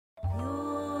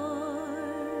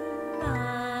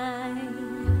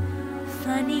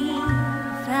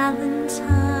Valentine,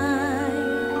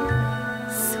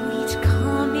 sweet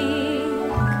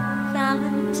comic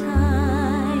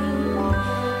Valentine,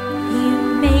 you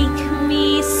make me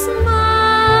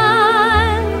smile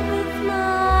with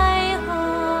my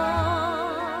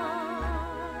heart.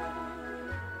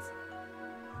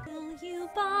 Will you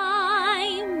buy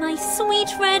my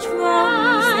sweet red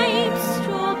rose,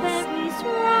 strawberries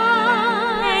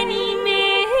ripe, any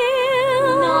milk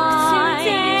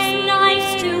today,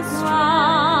 knives to grind,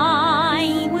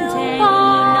 will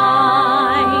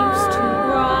knives to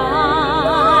grind,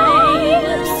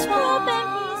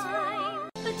 strawberries ripe,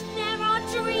 but there are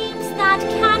dreams that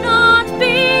cannot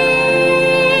be,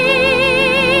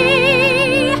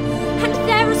 and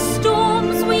there are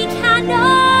storms we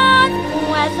cannot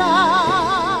weather.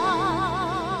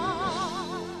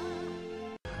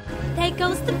 There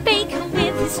goes the baker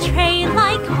with his tray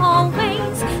like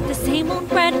always, the same old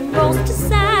bread and rolls to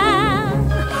sell.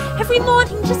 Every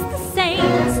morning just the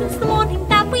same, since the morning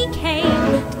that we came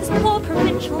to this poor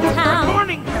provincial town. Good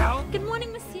morning, pal. Good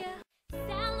morning, monsieur.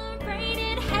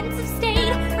 Celebrated heads of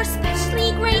state are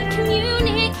especially great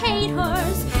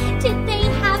communicators. Did they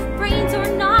have brains or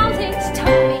knowledge?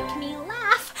 Don't make me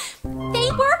laugh.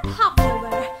 They were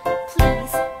popular.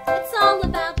 Please, it's all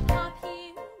about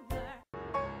popular.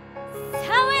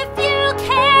 So if you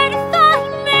care to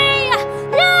find me,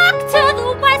 look to the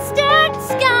western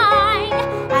sky.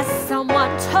 As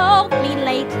someone told me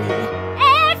lately,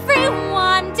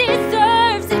 everyone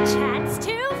deserves a chance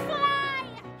to fly.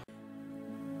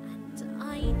 And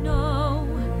I know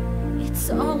it's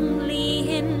only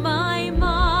in my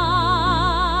mind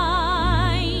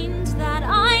that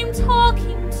I'm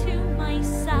talking to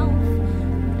myself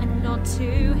and not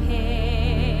to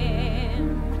him.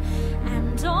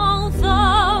 And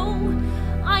although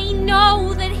I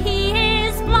know that he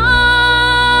is blind,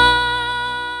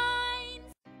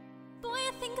 boy,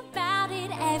 I think about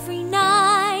it every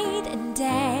night and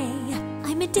day.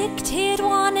 I'm addicted,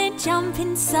 wanna jump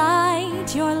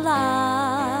inside your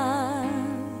love.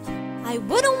 I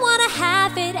wouldn't wanna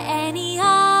have it any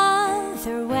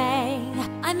other way.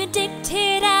 I'm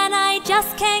addicted and I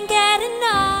just can't get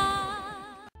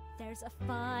enough. There's a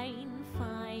fine,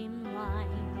 fine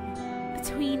line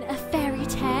between a fairy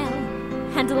tale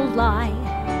and a lie.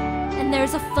 And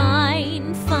there's a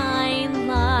fine, fine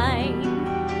line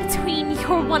between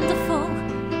you're wonderful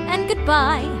and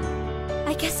goodbye.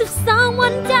 I guess if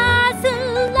someone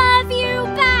doesn't love you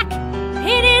back,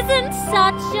 it isn't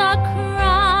such a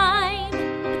crime.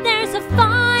 But there's a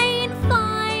fine,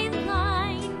 fine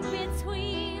line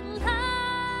between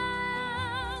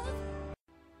love.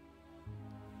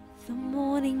 The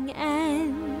morning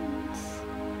ends,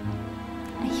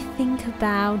 I think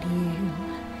about you.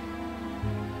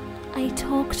 I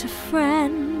talk to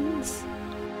friends,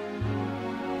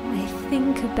 I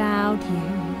think about you.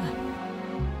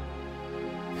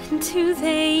 And do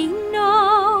they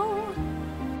know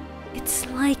it's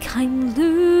like I'm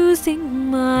losing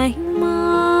my mind?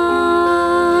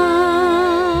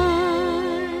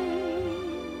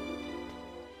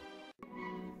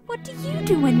 What do you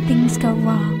do when things go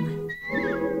wrong?